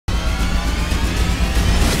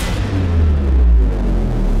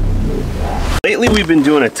Lately we've been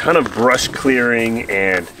doing a ton of brush clearing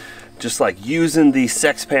and just like using the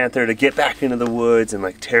Sex Panther to get back into the woods and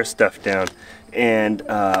like tear stuff down. And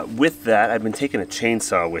with that, I've been taking a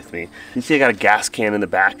chainsaw with me. You see I got a gas can in the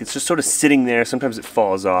back. It's just sort of sitting there. Sometimes it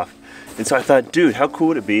falls off. And so I thought, dude, how cool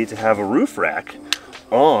would it be to have a roof rack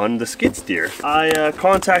on the Skidsteer? I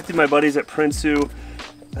contacted my buddies at Prinsu,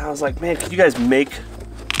 and I was like, man, could you guys make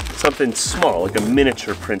something small, like a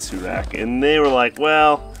miniature Prinsu rack? And they were like,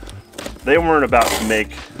 well, they weren't about to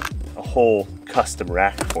make a whole custom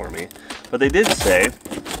rack for me, but they did say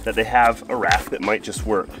that they have a rack that might just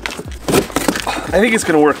work. I think it's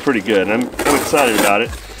gonna work pretty good, and I'm excited about it.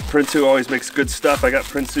 Prinsu always makes good stuff. I got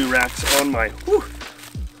Prinsu racks on my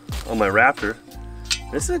Raptor.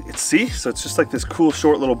 See, so it's just like this cool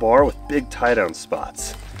short little bar with big tie down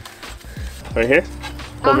spots. Right here?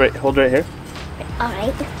 Hold right here. All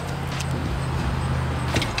right.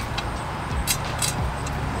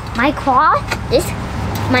 My claw,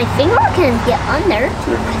 my finger can get under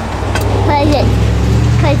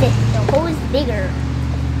because the hole is bigger.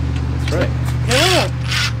 That's right.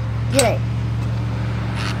 Good.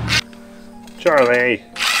 Charlie.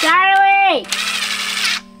 Charlie!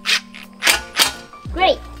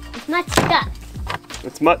 Great. It's much stuck.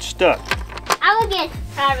 It's much stuck. I will get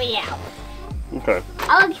Charlie out. Okay.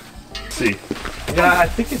 Let's see. Yeah, I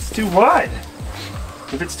think it's too wide.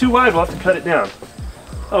 If it's too wide, we'll have to cut it down.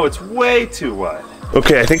 Oh, it's way too wide.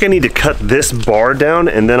 Okay, I think I need to cut this bar down,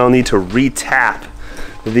 and then I'll need to re-tap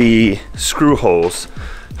the screw holes.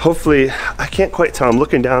 Hopefully, I can't quite tell. I'm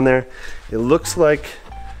looking down there. It looks like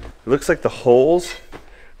the holes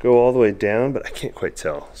go all the way down, but I can't quite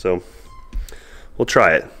tell. So we'll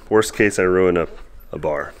try it. Worst case, I ruin a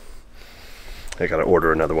bar. I gotta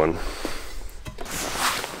order another one.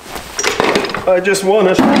 I just want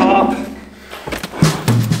to shop.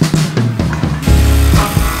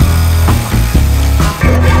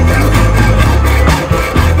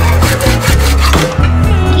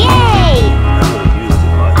 Yay! I haven't used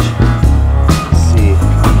it much. Let's see.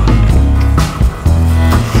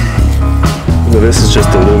 Well, this is just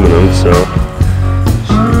aluminum, so it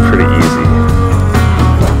should be pretty easy.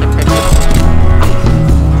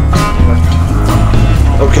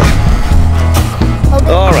 Okay.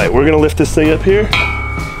 All right, we're gonna lift this thing up here,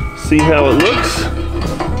 see how it looks.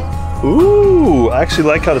 Ooh, I actually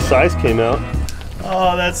like how the size came out.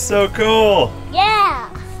 Oh, that's so cool. Yeah.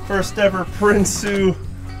 First ever Prinsu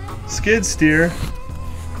skid steer.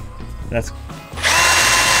 That's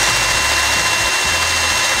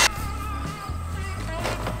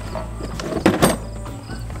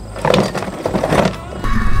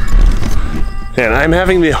Man, I'm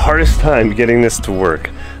having the hardest time getting this to work.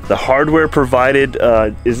 The hardware provided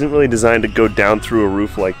isn't really designed to go down through a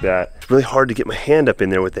roof like that. It's really hard to get my hand up in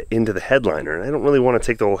there with the end of the headliner, and I don't really want to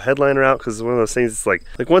take the whole headliner out because it's one of those things. It's like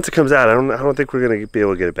once it comes out, I don't think we're gonna be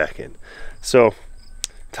able to get it back in. So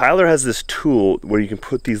Tyler has this tool where you can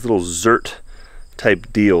put these little Zert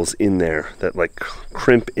type deals in there that like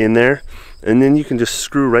crimp in there, and then you can just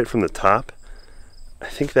screw right from the top. I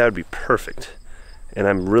think that would be perfect, and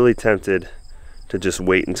I'm really tempted to just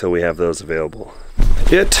wait until we have those available.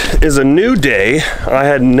 It is a new day. I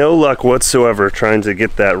had no luck whatsoever trying to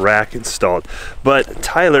get that rack installed, but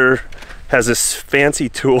Tyler has this fancy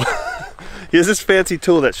tool. He has this fancy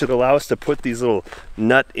tool that should allow us to put these little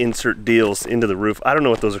nut insert deals into the roof. I don't know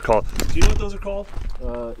what those are called. Do you know what those are called?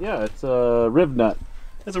 Yeah, it's a rib nut.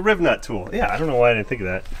 It's a rib nut tool. Yeah, I don't know why I didn't think of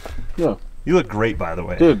that. No. You look great, by the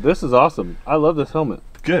way. Dude, this is awesome. I love this helmet.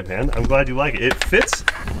 Good, man. I'm glad you like it. It fits.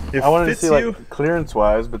 I wanted to see like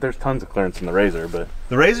clearance-wise, but there's tons of clearance in the Razor. But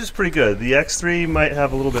the Razor's pretty good. The X3 might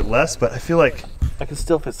have a little bit less, but I feel like I can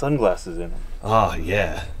still fit sunglasses in it. Oh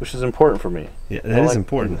yeah, which is important for me. Yeah, that is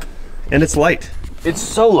important, and it's light. It's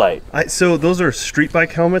so light. So those are street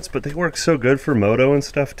bike helmets, but they work so good for moto and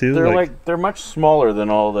stuff too. They're much smaller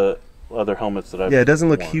than all the other helmets that I've. Yeah, it doesn't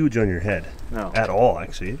look huge on your head. No, at all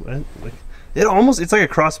actually. It's like a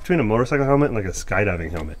cross between a motorcycle helmet and like a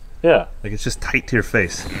skydiving helmet. Yeah. Like it's just tight to your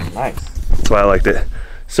face. Nice. That's why I liked it.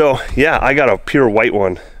 So yeah, I got a pure white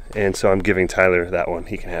one, and so I'm giving Tyler that one.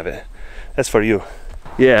 He can have it. That's for you.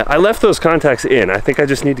 Yeah, I left those contacts in. I think I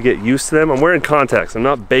just need to get used to them. I'm wearing contacts. I'm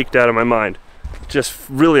not baked out of my mind. Just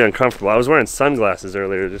really uncomfortable. I was wearing sunglasses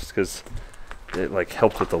earlier just because it like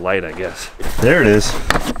helped with the light, I guess. There it is.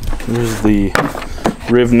 There's the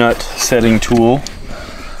rib nut setting tool.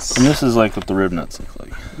 And this is like what the rib nuts look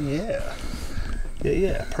like. Yeah.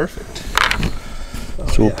 Yeah, perfect.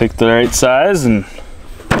 So we'll pick the right size and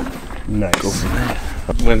nice. Go from there.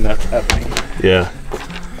 When that's happening. Yeah.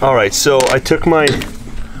 All right, so I took my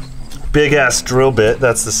big ass drill bit.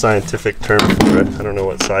 That's the scientific term for it. I don't know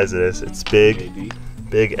what size it is. It's big. B-A-D.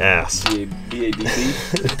 Big ass. B-A-D-D.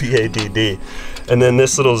 B-A-D-D. And then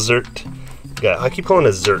this little zert. Yeah, I keep calling it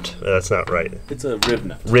a zert. That's not right. It's a riv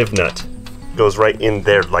nut. Riv nut. Goes right in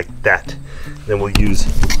there like that. Then we'll use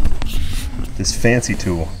this fancy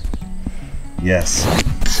tool. Yes.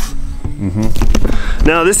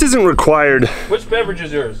 Now this isn't required. Which beverage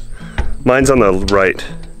is yours? Mine's on the right.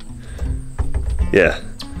 Yeah.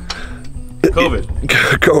 COVID.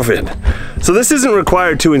 COVID. So this isn't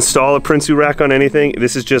required to install a Prinsu rack on anything.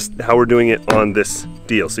 This is just how we're doing it on this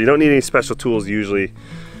deal. So you don't need any special tools usually,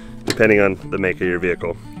 depending on the make of your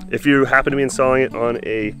vehicle. If you happen to be installing it on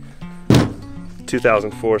a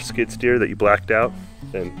 2004 Skidsteer that you blacked out,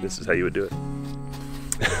 then this is how you would do it.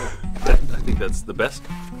 I think that's the best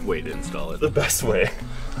way to install it. The best way.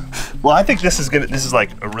 Well, I think this is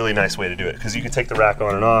like a really nice way to do it because you can take the rack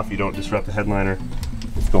on and off. You don't disrupt the headliner.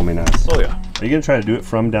 It's gonna be nice. Oh yeah. Are you gonna try to do it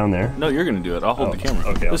from down there? No, you're gonna do it. I'll hold the camera.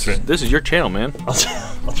 Okay, This is your channel, man.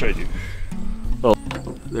 I'll try to do. Oh,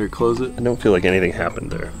 there, close it. I don't feel like anything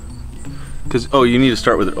happened there. Cause you need to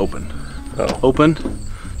start with it open. Oh. Open,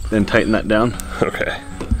 then tighten that down. Okay.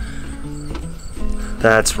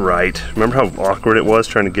 That's right. Remember how awkward it was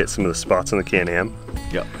trying to get some of the spots on the Can-Am?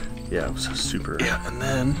 Yep. Yeah, it was super. Yeah, and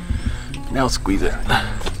then now squeeze it.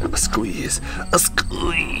 A squeeze. A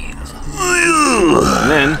squeeze. And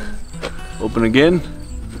then open again.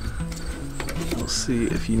 We'll see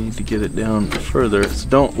if you need to get it down further. So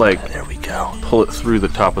don't There we go. pull it through the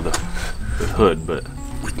top of the hood, but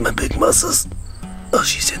With my big muscles. Oh,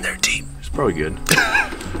 she's in there deep. it's probably good.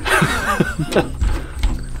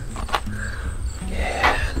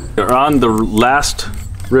 You're on the last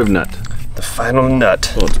riv nut. The final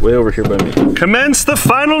nut. Oh, it's way over here by me. Commence the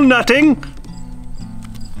final nutting.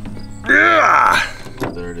 Yeah.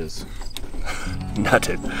 There it is.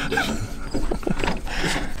 Nutted.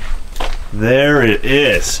 There it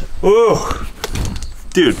is. Ooh.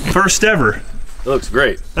 Dude, first ever. It looks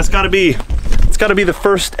great. It's gotta be the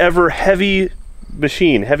first ever heavy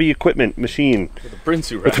equipment machine. With a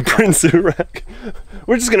Prinsu With a rack. Prinsu rack.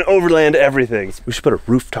 We're just gonna overland everything. We should put a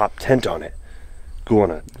rooftop tent on it. Go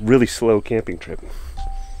on a really slow camping trip.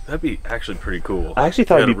 That'd be actually pretty cool. I actually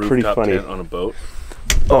thought You it'd got be a pretty rooftop funny. tent on a boat.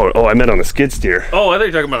 Oh, I meant on the skid steer. Oh, I thought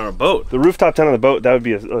you were talking about on a boat. The rooftop tent on the boat, that would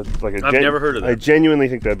be I've never heard of that. I genuinely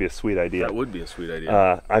think that'd be a sweet idea. That would be a sweet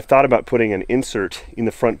idea. I've thought about putting an insert in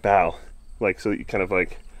the front bow, like so that you kind of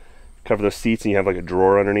like cover those seats and you have like a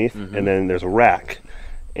drawer underneath, and then there's a rack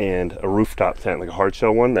and a rooftop tent, like a hard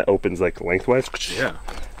shell one that opens like lengthwise. Yeah.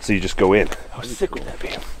 So you just go in. How sick would that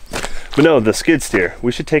be? But no, the skid steer.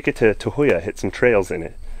 We should take it to Tahoya, hit some trails in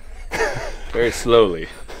it. Very slowly.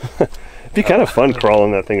 It'd be kind of fun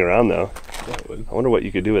crawling that thing around though. Yeah, it would. I wonder what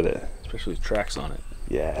you could do with it. Especially with tracks on it.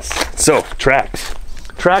 Yes. So, tracks.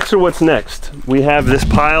 Tracks are what's next. We have this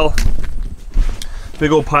pile,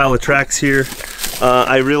 big old pile of tracks here.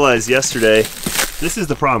 I realized yesterday, this is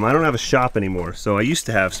the problem. I don't have a shop anymore. So I used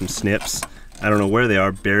to have some snips. I don't know where they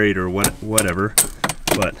are, buried or whatever.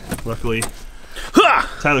 But luckily,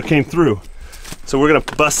 Tyler came through. So we're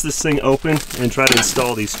gonna bust this thing open and try to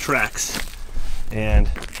install these tracks and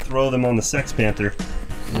throw them on the Sex Panther.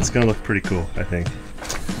 And it's gonna look pretty cool, I think.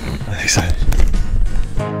 I'm excited.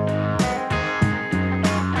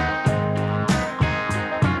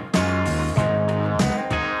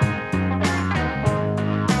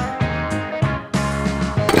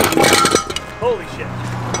 Holy shit.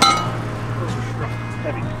 Those are strong,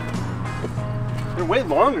 heavy. They're way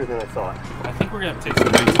longer than I thought. I think we're gonna have to take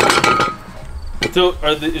some weights. So,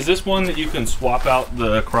 is this one that you can swap out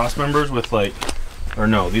the cross members with, like, or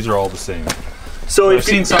no? These are all the same. So I've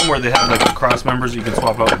seen some where they have like cross members you can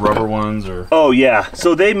swap out with rubber ones, or. Oh yeah.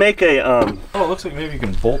 So they make a. Oh, it looks like maybe you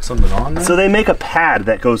can bolt something on there. So they make a pad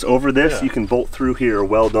that goes over this. Yeah. You can bolt through here or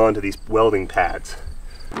weld onto these welding pads.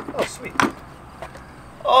 Oh sweet.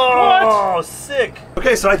 Oh, what? Sick.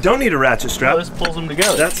 Okay, so I don't need a ratchet strap. This pulls them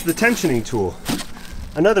together. That's the tensioning tool.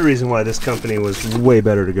 Another reason why this company was way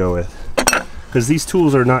better to go with. Because these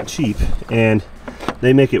tools are not cheap and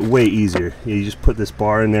they make it way easier. You just put this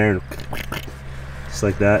bar in there and just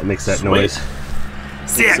like that, it makes that noise.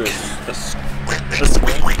 Sick!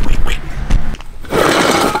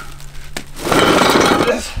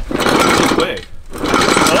 Way.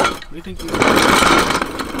 Huh? What do you think you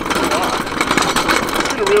It's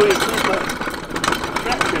gonna really improve my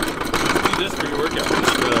traction. do this for your workout?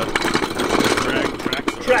 Just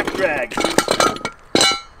Track drag.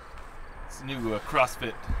 It's a new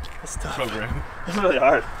CrossFit program. It's really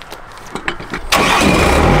hard.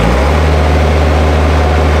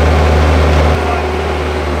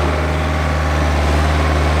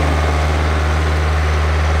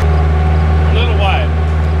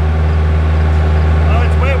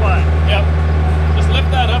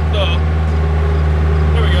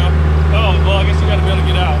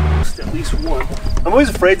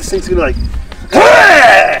 afraid this thing's gonna be like,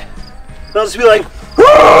 and I'll just be like,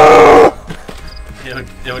 Aah!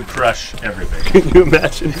 It would crush everything. Can you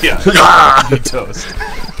imagine? Yeah. Be toast.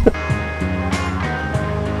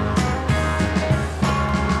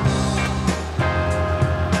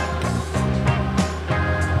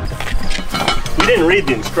 We didn't read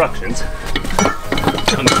the instructions.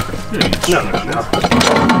 No.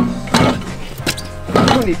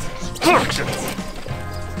 Who needs instructions?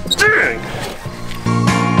 Dang!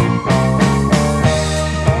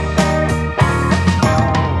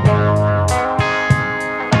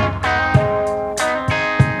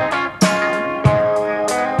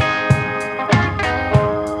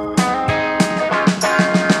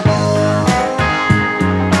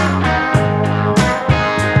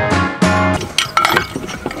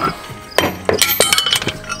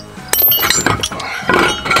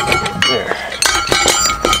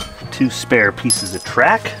 Two spare pieces of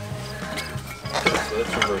track.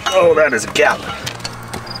 Oh, that is a gap.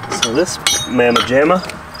 So this mamma jamma,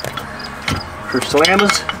 her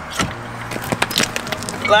slammers,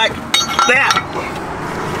 like that.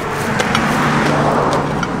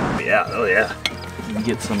 Yeah, oh yeah.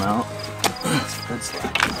 Get some out. That's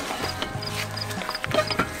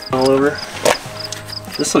all over.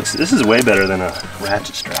 This is way better than a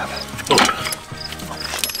ratchet strap.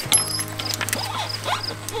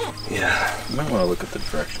 Yeah. You might want to look at the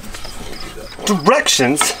directions before we do that.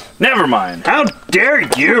 Directions? Never mind. How dare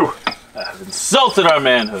you! I've insulted our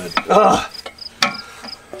manhood.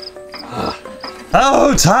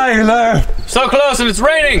 Oh, Tyler! So close and it's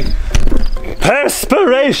raining!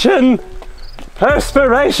 Perspiration!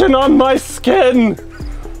 Perspiration on my skin!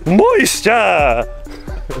 Moisture!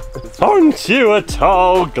 Aren't you a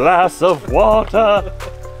tall glass of water?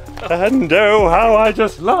 And oh, how I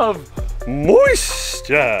just love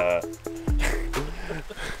moisture!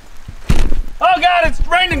 Oh God, it's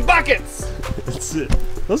raining buckets!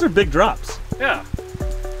 Those are big drops. Yeah.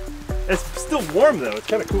 It's still warm though, it's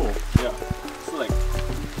kind of cool. Yeah. It's like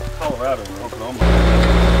Colorado or Oklahoma.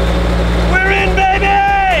 We're in,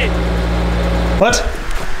 baby! What?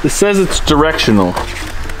 It says it's directional.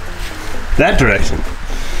 That direction.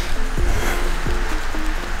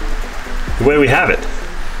 The way we have it.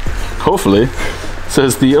 Hopefully. It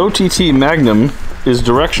says the OTT Magnum is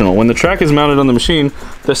directional. When the track is mounted on the machine,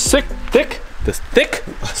 the thick,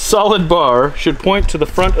 solid bar should point to the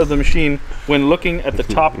front of the machine when looking at the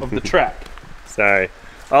top of the track. Sorry.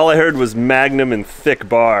 All I heard was Magnum and thick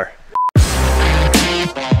bar.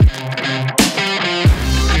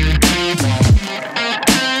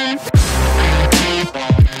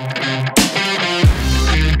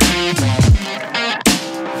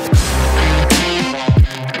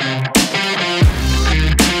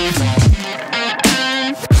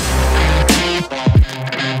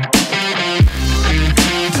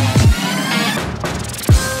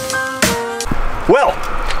 Well,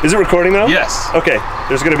 is it recording now? Yes. Okay,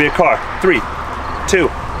 there's gonna be a car. 3, 2,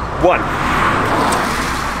 1.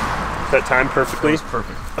 That timed perfectly? That was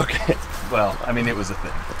perfect. Okay. Well, I mean, it was a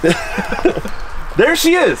thing. There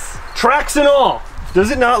she is, tracks and all.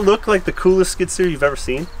 Does it not look like the coolest skid steer you've ever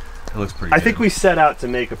seen? It looks pretty I good. think we set out to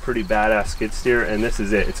make a pretty badass skid steer, and this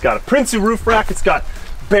is it. It's got a Prinsu roof rack, it's got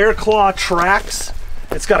bear claw tracks,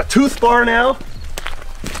 it's got a tooth bar now.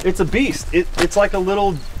 It's a beast. It's like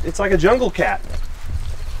a jungle cat.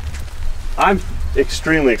 I'm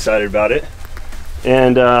extremely excited about it,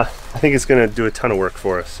 and I think it's gonna do a ton of work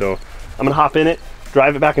for us. So I'm gonna hop in it,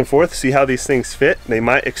 drive it back and forth, see how these things fit. They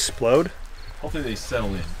might explode. Hopefully they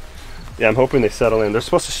settle in. Yeah, I'm hoping they settle in. They're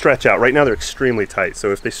supposed to stretch out. Right now they're extremely tight,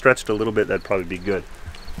 so if they stretched a little bit, that'd probably be good.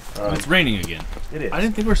 It's raining again. It is. I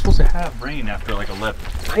didn't think we were supposed to have rain after like 11.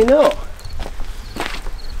 I know.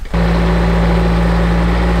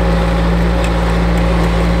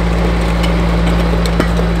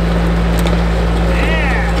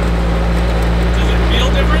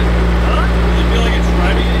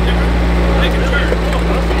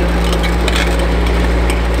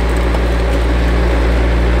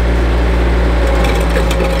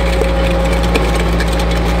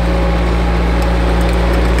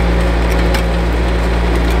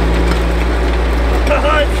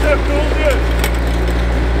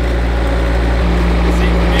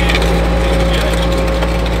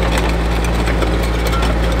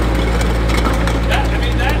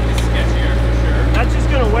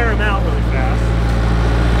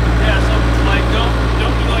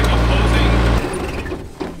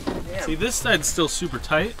 This side's still super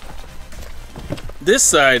tight. This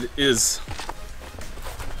side is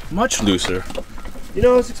much looser. You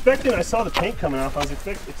know, I saw the paint coming off. I was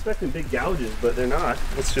expecting big gouges, but they're not.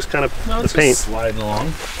 It's just kind of No, the it's paint. just sliding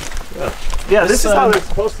along. Yeah, this is how they're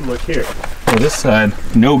supposed to look here. Oh, this side,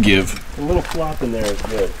 no give. A little flop in there is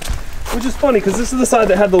good. Which is funny, because this is the side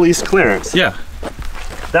that had the least clearance. Yeah.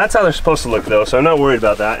 That's how they're supposed to look though, so I'm not worried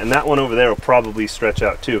about that. And that one over there will probably stretch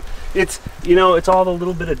out too. It's, you know, it's all the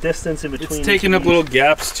little bit of distance in between. It's taking up little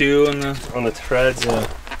gaps too on the treads. Yeah.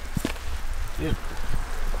 Good.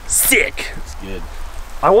 Sick. It's good.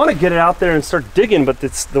 I want to get it out there and start digging, but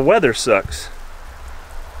the weather sucks.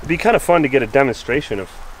 It'd be kind of fun to get a demonstration of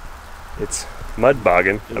its mud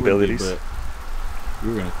bogging abilities. But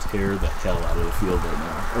you're gonna tear the hell out of the field right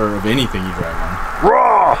now, or of anything you drive on.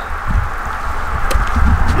 Raw.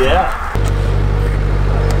 Yeah.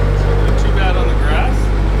 Not too bad on the grass.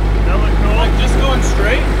 That look cool. Like just going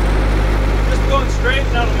straight. Just going straight,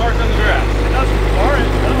 not a mark on the grass. It doesn't bar it,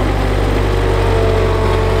 no.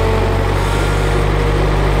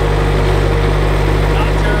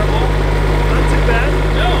 Not terrible. Not too bad.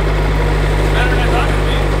 No. It's better than I thought it'd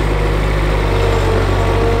be.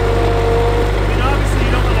 I mean, obviously you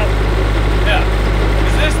don't want to. Yeah.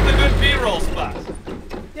 Is this the good B-roll spot?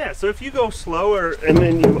 Yeah, so if you go slower and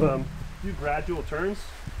then you do gradual turns,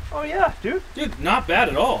 oh yeah, dude. Dude, not bad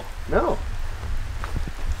at all. No.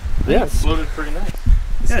 Yeah, it's floated pretty nice.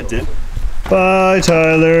 Yeah, it did. Bye,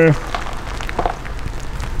 Tyler.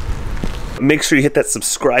 Make sure you hit that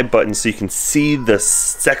subscribe button so you can see the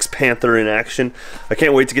Sex Panther in action. I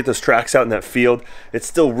can't wait to get those tracks out in that field. It's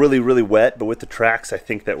still really, really wet, but with the tracks, I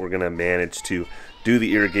think that we're gonna manage to do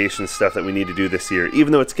the irrigation stuff that we need to do this year.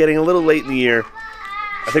 Even though it's getting a little late in the year,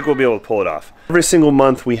 I think we'll be able to pull it off. Every single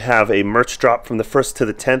month we have a merch drop from the 1st to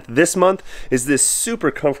the 10th. This month is this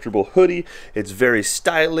super comfortable hoodie. It's very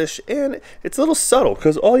stylish and it's a little subtle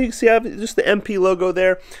because all you can see I have is just the MP logo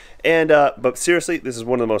there. And but seriously, this is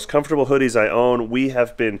one of the most comfortable hoodies I own. We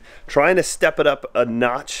have been trying to step it up a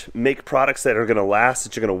notch, make products that are gonna last,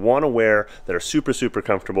 that you're gonna wanna wear, that are super, super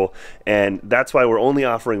comfortable. And that's why we're only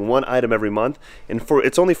offering one item every month. And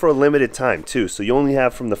it's only for a limited time too. So you only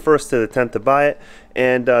have from the 1st to the 10th to buy it.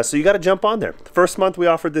 And so you gotta jump on there. The first month we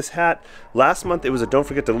offered this hat. Last month it was a Don't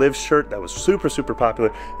Forget to Live shirt that was super, super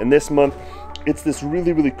popular. And this month it's this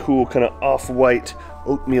really, really cool kind of off-white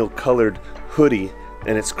oatmeal colored hoodie.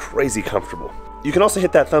 And it's crazy comfortable. You can also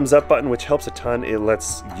hit that thumbs up button, which helps a ton. It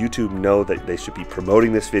lets YouTube know that they should be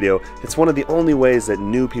promoting this video. It's one of the only ways that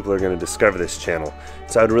new people are going to discover this channel.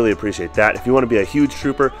 So I'd really appreciate that. If you want to be a huge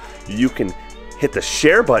trooper, you can hit the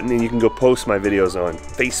share button and you can go post my videos on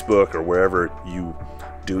Facebook or wherever you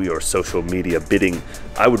do your social media bidding.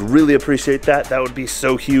 I would really appreciate that. That would be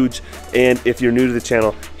so huge. And if you're new to the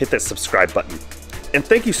channel, hit that subscribe button. And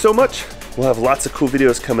thank you so much. We'll have lots of cool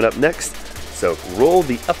videos coming up next. So roll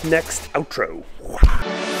the up next outro.